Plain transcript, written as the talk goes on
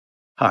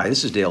Hi,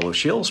 this is Dale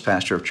O'Shills,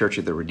 pastor of Church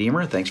of the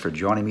Redeemer. Thanks for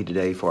joining me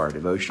today for our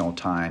devotional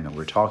time. And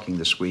we're talking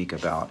this week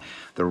about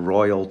the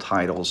royal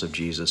titles of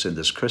Jesus in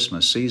this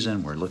Christmas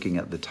season. We're looking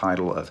at the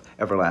title of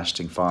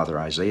Everlasting Father.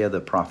 Isaiah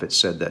the prophet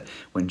said that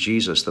when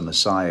Jesus, the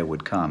Messiah,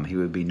 would come, he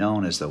would be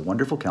known as the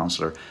Wonderful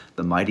Counselor,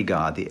 the Mighty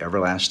God, the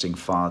Everlasting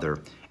Father,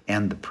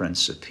 and the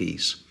Prince of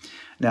Peace.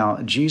 Now,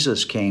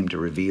 Jesus came to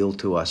reveal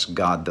to us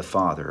God the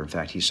Father. In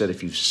fact, he said,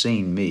 if you've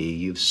seen me,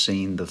 you've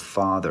seen the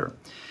Father.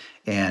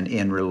 And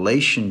in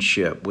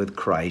relationship with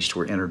Christ,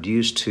 we're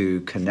introduced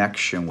to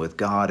connection with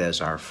God as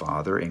our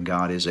Father, and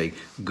God is a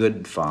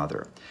good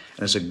Father.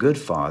 And as a good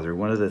Father,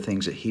 one of the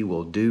things that He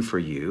will do for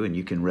you, and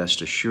you can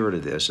rest assured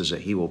of this, is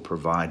that He will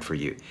provide for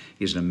you.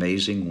 He's an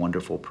amazing,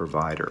 wonderful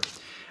provider.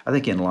 I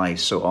think in life,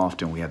 so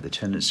often we have the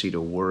tendency to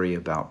worry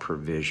about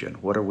provision.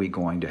 What are we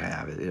going to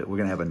have? We're going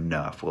to have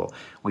enough. Will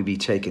we be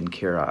taken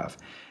care of?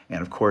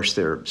 And of course,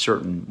 there are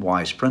certain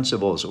wise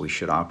principles that we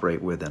should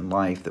operate with in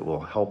life that will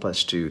help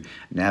us to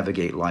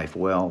navigate life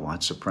well,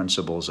 lots of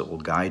principles that will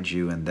guide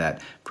you in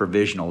that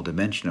provisional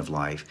dimension of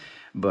life.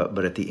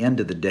 But at the end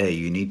of the day,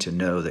 you need to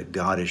know that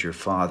God is your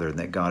Father and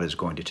that God is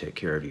going to take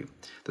care of you.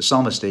 The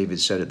psalmist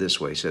David said it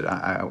this way. He said,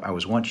 I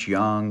was once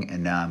young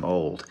and now I'm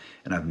old,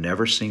 and I've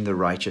never seen the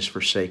righteous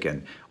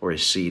forsaken or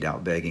his seed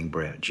out begging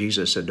bread.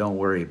 Jesus said, don't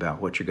worry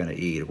about what you're going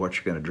to eat or what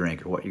you're going to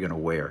drink or what you're going to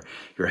wear.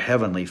 Your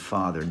heavenly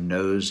Father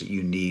knows that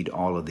you need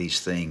all of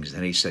these things.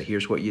 And he said,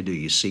 here's what you do.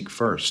 You seek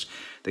first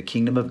the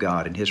kingdom of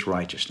God and His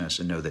righteousness,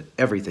 and know that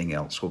everything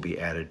else will be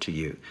added to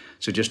you.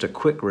 So just a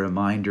quick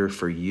reminder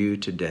for you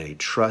today,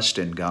 trust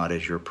in God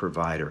as your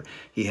provider.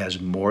 He has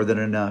more than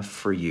enough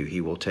for you.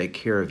 He will take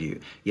care of you.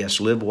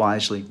 Yes, live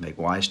wisely, make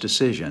wise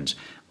decisions,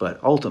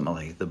 but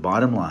ultimately, the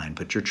bottom line,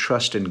 put your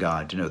trust in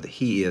God to know that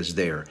He is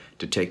there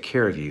to take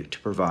care of you, to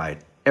provide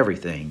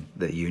everything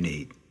that you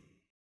need.